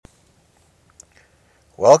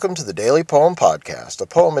Welcome to the Daily Poem Podcast, a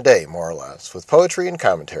poem a day, more or less, with poetry and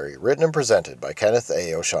commentary written and presented by Kenneth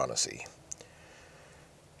A. O'Shaughnessy.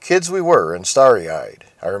 Kids we were and starry-eyed,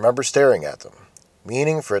 I remember staring at them,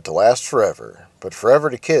 meaning for it to last forever, but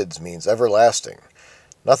forever to kids means everlasting.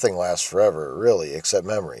 Nothing lasts forever, really, except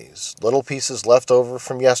memories, little pieces left over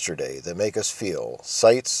from yesterday that make us feel,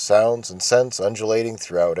 sights, sounds, and scents undulating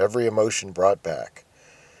throughout every emotion brought back.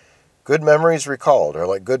 Good memories recalled are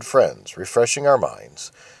like good friends, refreshing our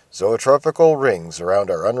minds, zoetropical rings around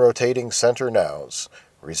our unrotating center nows,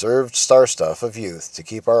 reserved star stuff of youth to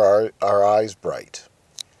keep our eyes bright.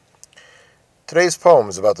 Today's poem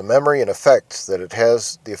is about the memory and the effect that it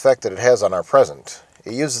has on our present.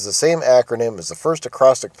 It uses the same acronym as the first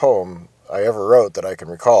acrostic poem I ever wrote that I can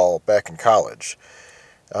recall back in college.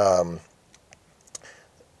 And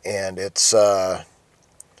it's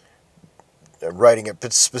writing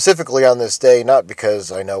it specifically on this day, not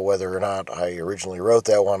because I know whether or not I originally wrote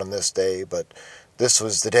that one on this day, but this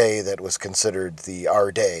was the day that was considered the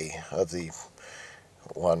our day of the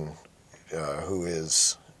one who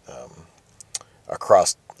is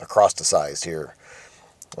acrosticized here.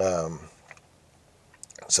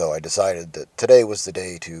 So I decided that today was the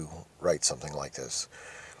day to write something like this.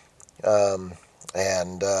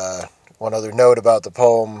 And one other note about the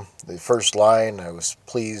poem, the first line, I was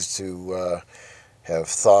pleased to have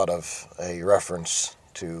thought of a reference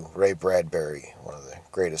to Ray Bradbury, one of the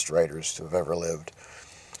greatest writers to have ever lived.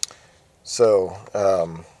 So, I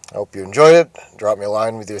hope you enjoyed it. Drop me a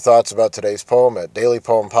line with your thoughts about today's poem at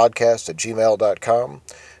dailypoempodcast@gmail.com.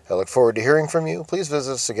 I look forward to hearing from you. Please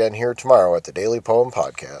visit us again here tomorrow at the Daily Poem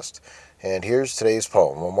Podcast. And here's today's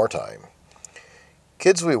poem one more time.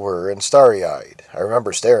 Kids we were and starry-eyed, I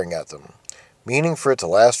remember staring at them, meaning for it to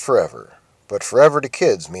last forever, but forever to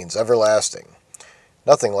kids means everlasting.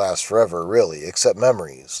 Nothing lasts forever, really, except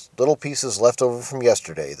memories, little pieces left over from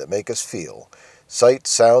yesterday that make us feel, sights,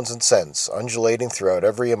 sounds, and scents undulating throughout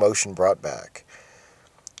every emotion brought back.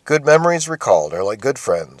 Good memories recalled are like good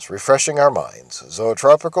friends, refreshing our minds,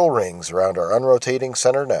 zoetropical rings around our unrotating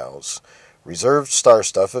center nows, reserved star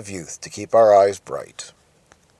stuff of youth to keep our eyes bright.